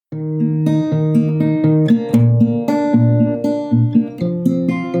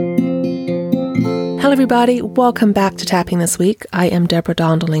Hello everybody, welcome back to Tapping This Week. I am Deborah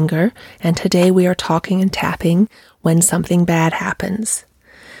Dondelinger, and today we are talking and tapping when something bad happens.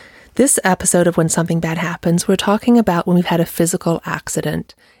 This episode of When Something Bad Happens, we're talking about when we've had a physical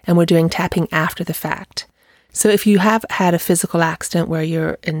accident, and we're doing tapping after the fact. So if you have had a physical accident where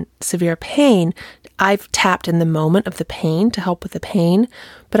you're in severe pain, I've tapped in the moment of the pain to help with the pain,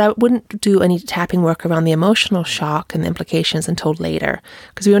 but I wouldn't do any tapping work around the emotional shock and the implications until later,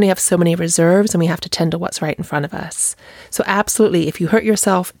 because we only have so many reserves and we have to tend to what's right in front of us. So absolutely, if you hurt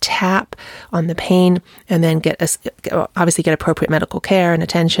yourself, tap on the pain and then obviously get appropriate medical care and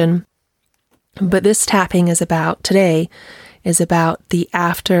attention. But this tapping today is about the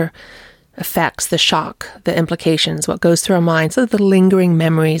after effects, the shock, the implications, what goes through our minds, so the lingering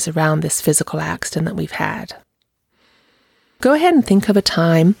memories around this physical accident that we've had. Go ahead and think of a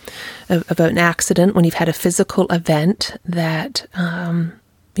time of an accident when you've had a physical event that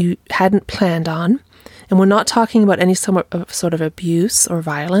you hadn't planned on. And we're not talking about any sort of abuse or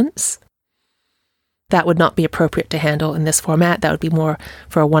violence. That would not be appropriate to handle in this format. That would be more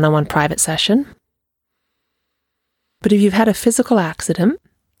for a one-on-one private session. But if you've had a physical accident,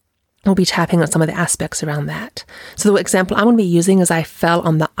 we'll be tapping on some of the aspects around that. So the example I'm going to be using is I fell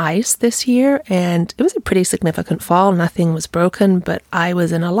on the ice this year, and it was a pretty significant fall. Nothing was broken, but I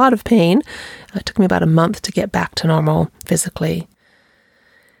was in a lot of pain. It took me about a month to get back to normal physically.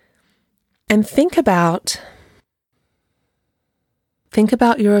 And think about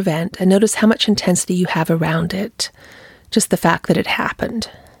your event and notice how much intensity you have around it. Just the fact that it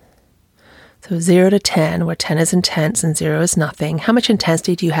happened. So 0 to 10, where 10 is intense and 0 is nothing. How much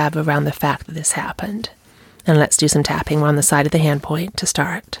intensity do you have around the fact that this happened? And let's do some tapping. We're on the side of the hand point to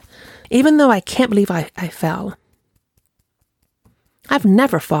start. Even though I can't believe I fell. I've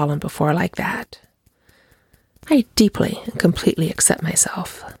never fallen before like that. I deeply and completely accept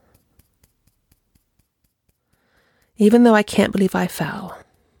myself. Even though I can't believe I fell.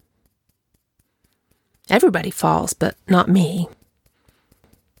 Everybody falls, but not me.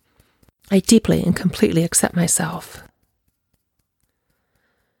 I deeply and completely accept myself.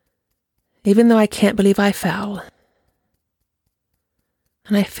 Even though I can't believe I fell.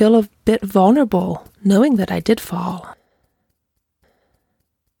 And I feel a bit vulnerable knowing that I did fall.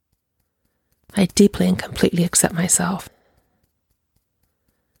 I deeply and completely accept myself.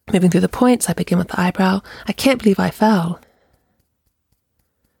 Moving through the points, I begin with the eyebrow. I can't believe I fell.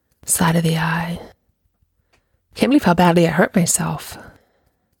 Side of the eye. Can't believe how badly I hurt myself.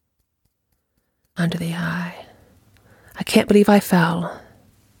 Under the eye. I can't believe I fell.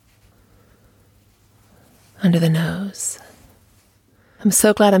 Under the nose. I'm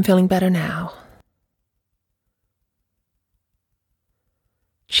so glad I'm feeling better now.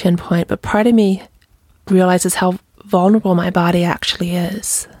 Chin point, but part of me realizes how vulnerable my body actually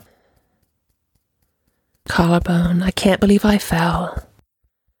is. Collarbone. I can't believe I fell.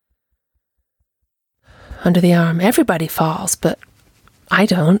 Under the arm. Everybody falls, but I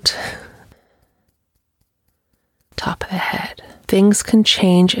don't. Top of the head. Things can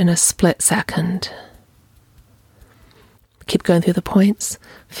change in a split second. Keep going through the points.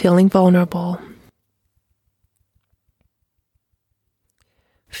 Feeling vulnerable.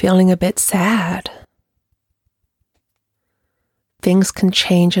 Feeling a bit sad. Things can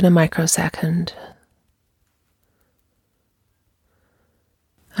change in a microsecond.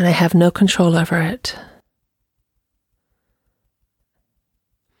 And I have no control over it.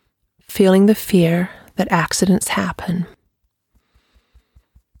 Feeling the fear that accidents happen.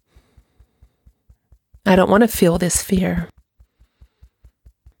 I don't want to feel this fear.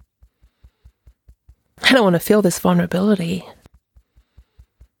 I don't want to feel this vulnerability.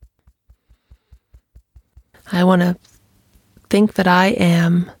 I want to think that I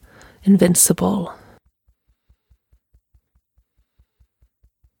am invincible.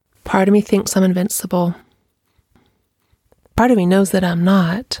 Part of me thinks I'm invincible. Part of me knows that I'm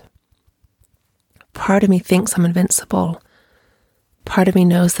not. Part of me thinks I'm invincible. Part of me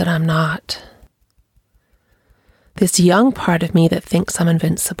knows that I'm not. This young part of me that thinks I'm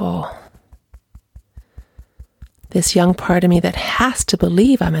invincible. This young part of me that has to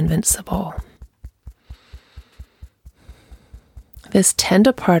believe I'm invincible. This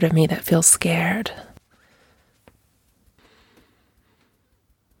tender part of me that feels scared.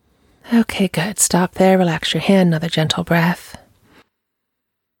 Okay, good. Stop there. Relax your hand. Another gentle breath.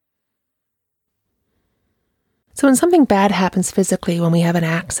 So when something bad happens physically, when we have an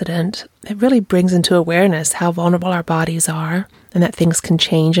accident, it really brings into awareness how vulnerable our bodies are and that things can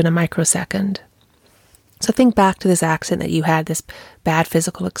change in a microsecond. So think back to this accident that you had, this bad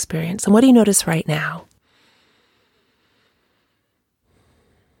physical experience, and what do you notice right now?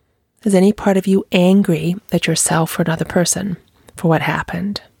 Is any part of you angry at yourself or another person for what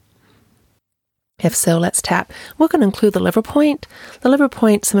happened? If so, let's tap. We're going to include the liver point. The liver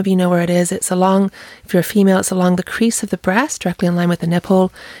point, some of you know where it is. It's along, if you're a female, it's along the crease of the breast, directly in line with the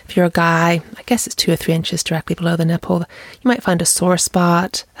nipple. If you're a guy, I guess it's 2 or 3 inches directly below the nipple. You might find a sore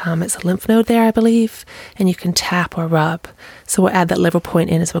spot. It's a lymph node there, I believe, and you can tap or rub. So we'll add that liver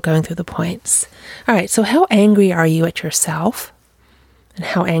point in as we're going through the points. All right, so how angry are you at yourself? And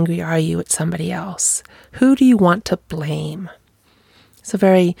how angry are you at somebody else? Who do you want to blame? So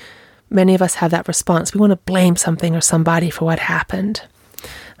many of us have that response. We want to blame something or somebody for what happened.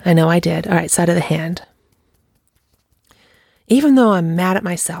 I know I did. All right, side of the hand. Even though I'm mad at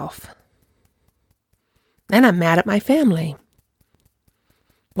myself, and I'm mad at my family,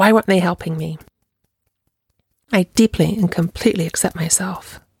 why weren't they helping me? I deeply and completely accept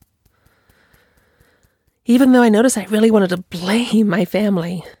myself. Even though I notice I really wanted to blame my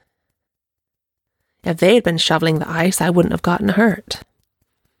family. If they had been shoveling the ice, I wouldn't have gotten hurt.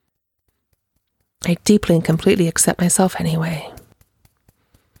 I deeply and completely accept myself anyway.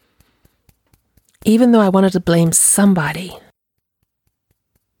 Even though I wanted to blame somebody,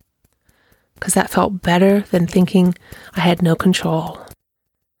 because that felt better than thinking I had no control.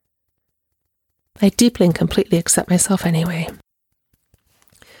 I deeply and completely accept myself anyway.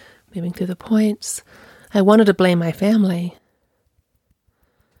 Moving through the points, I wanted to blame my family.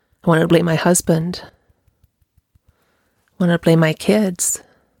 I wanted to blame my husband. I wanted to blame my kids.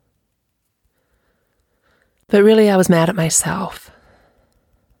 But really, I was mad at myself.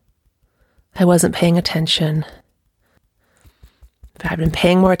 I wasn't paying attention. If I had been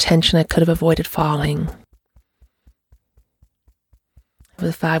paying more attention, I could have avoided falling.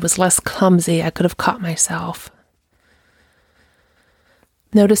 If I was less clumsy, I could have caught myself.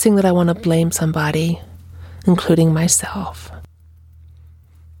 Noticing that I want to blame somebody, including myself.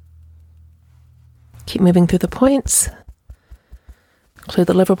 Keep moving through the points. Include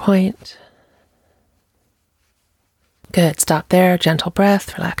the liver point. Good. Stop there. Gentle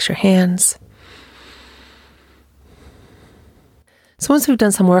breath. Relax your hands. So once we've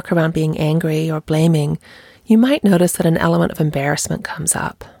done some work around being angry or blaming, you might notice that an element of embarrassment comes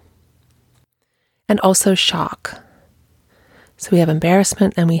up. And also shock. So we have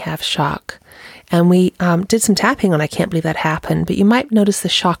embarrassment and we have shock. And we did some tapping on I can't believe that happened, but you might notice the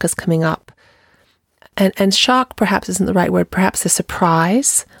shock is coming up. And shock perhaps isn't the right word, perhaps the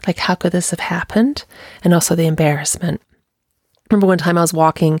surprise, like how could this have happened? And also the embarrassment. Remember one time I was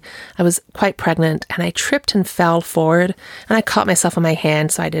walking, I was quite pregnant, and I tripped and fell forward, and I caught myself on my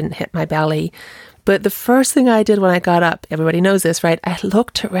hand so I didn't hit my belly. But the first thing I did when I got up, everybody knows this, right? I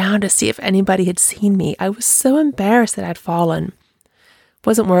looked around to see if anybody had seen me. I was so embarrassed that I'd fallen.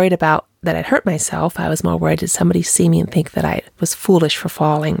 Wasn't worried about that I'd hurt myself. I was more worried, did somebody see me and think that I was foolish for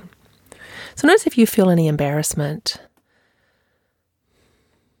falling? So notice if you feel any embarrassment.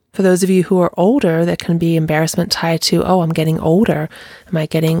 For those of you who are older, there can be embarrassment tied to, oh, I'm getting older. Am I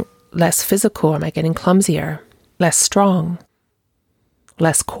getting less physical? Am I getting clumsier? Less strong?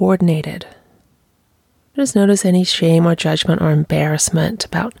 Less coordinated? Just notice any shame or judgment or embarrassment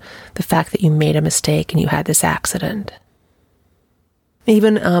about the fact that you made a mistake and you had this accident.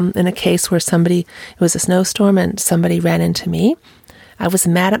 Even in a case where it was a snowstorm and somebody ran into me, I was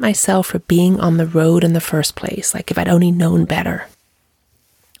mad at myself for being on the road in the first place, like if I'd only known better.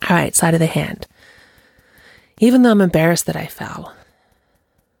 All right, side of the hand. Even though I'm embarrassed that I fell.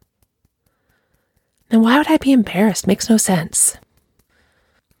 And why would I be embarrassed? Makes no sense.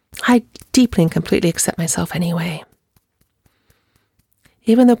 I deeply and completely accept myself anyway.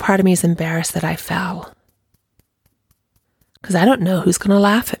 Even though part of me is embarrassed that I fell. Because I don't know who's going to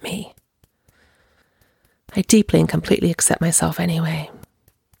laugh at me. I deeply and completely accept myself anyway.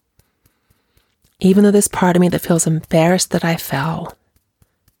 Even though there's part of me that feels embarrassed that I fell.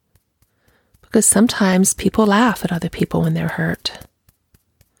 Because sometimes people laugh at other people when they're hurt.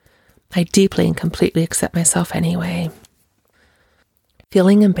 I deeply and completely accept myself anyway.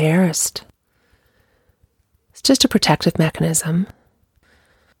 Feeling embarrassed. It's just a protective mechanism.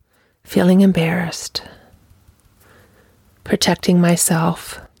 Feeling embarrassed. Protecting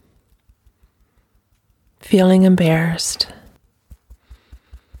myself. Feeling embarrassed.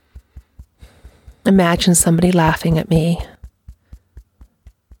 Imagine somebody laughing at me.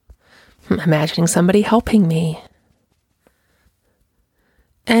 Imagining somebody helping me.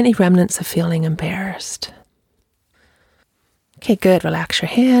 Any remnants of feeling embarrassed. Okay, good. Relax your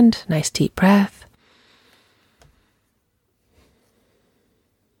hand. Nice deep breath.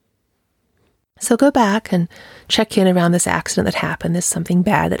 So go back and check in around this accident that happened, this something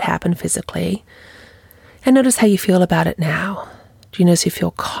bad that happened physically, and notice how you feel about it now. Do you notice you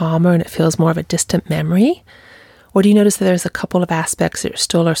feel calmer and it feels more of a distant memory? Or do you notice that there's a couple of aspects that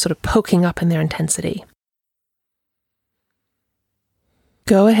still are sort of poking up in their intensity?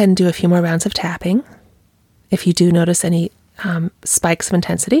 Go ahead and do a few more rounds of tapping if you do notice any spikes of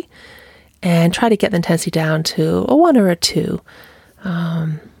intensity, and try to get the intensity down to a 1 or a 2.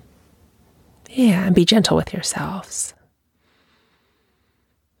 And be gentle with yourselves.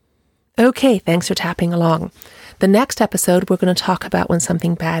 Okay, thanks for tapping along. The next episode, we're going to talk about when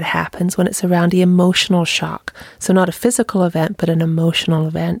something bad happens, when it's around the emotional shock. So not a physical event, but an emotional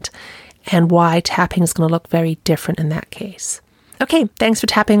event, and why tapping is going to look very different in that case. Okay, thanks for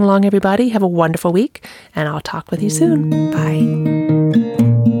tapping along, everybody. Have a wonderful week, and I'll talk with you soon. Bye.